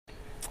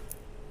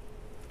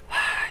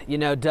You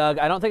know, Doug,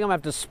 I don't think I'm gonna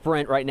have to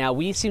sprint right now.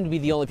 We seem to be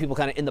the only people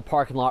kind of in the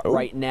parking lot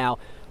right now.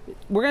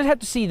 We're gonna have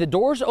to see. The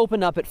doors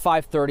open up at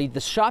 5:30.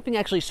 The shopping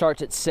actually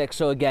starts at 6.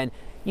 So again,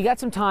 you got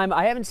some time.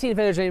 I haven't seen if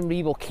there's any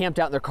people camped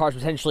out in their cars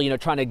potentially,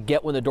 trying to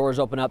get when the doors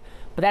open up.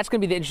 But that's going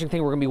to be the interesting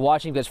thing we're going to be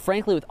watching, because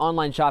frankly, with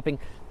online shopping,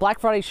 Black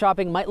Friday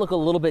shopping might look a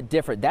little bit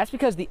different. That's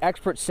because the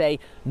experts say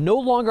no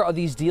longer are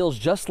these deals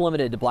just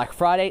limited to Black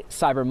Friday,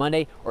 Cyber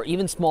Monday, or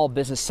even Small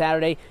Business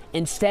Saturday.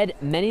 Instead,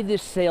 many of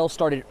these sales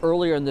started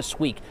earlier in this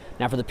week.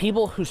 Now, for the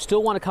people who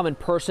still want to come in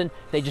person,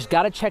 they just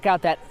got to check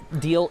out that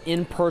deal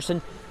in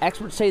person.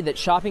 Experts say that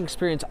shopping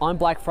experience on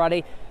Black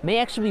Friday may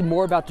actually be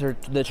more about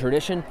the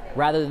tradition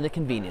rather than the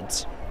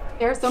convenience.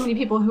 There are so many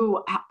people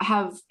who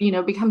have,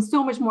 become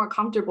so much more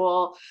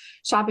comfortable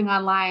shopping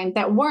online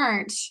that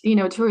weren't, 2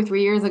 or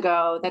 3 years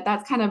ago,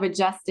 that's kind of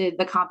adjusted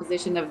the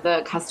composition of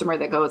the customer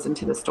that goes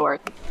into the store.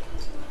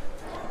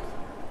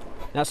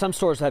 Now, some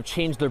stores have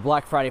changed their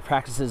Black Friday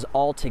practices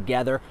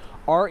altogether.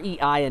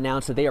 REI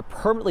announced that they are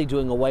permanently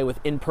doing away with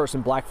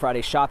in-person Black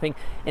Friday shopping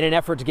in an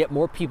effort to get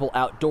more people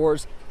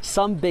outdoors.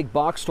 Some big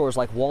box stores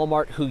like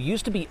Walmart, who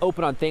used to be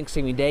open on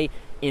Thanksgiving Day,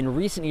 in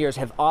recent years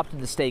have opted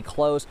to stay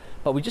closed.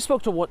 But we just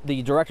spoke to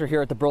the director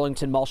here at the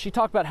Burlington Mall. She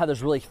talked about how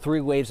there's really 3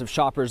 waves of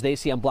shoppers they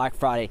see on Black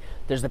Friday.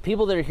 There's the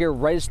people that are here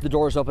right as the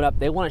doors open up.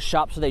 They want to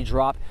shop, so they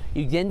drop.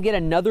 You then get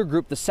another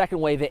group, the second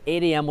wave, at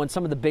 8 a.m. when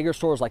some of the bigger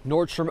stores like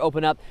Nordstrom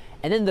open up.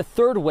 And then the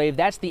third wave,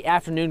 that's the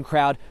afternoon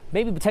crowd,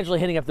 maybe potentially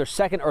hitting up their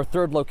second or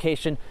third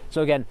location.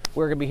 So again,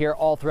 we're going to be here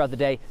all throughout the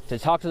day to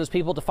talk to those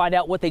people to find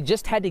out what they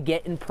just had to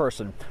get in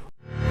person.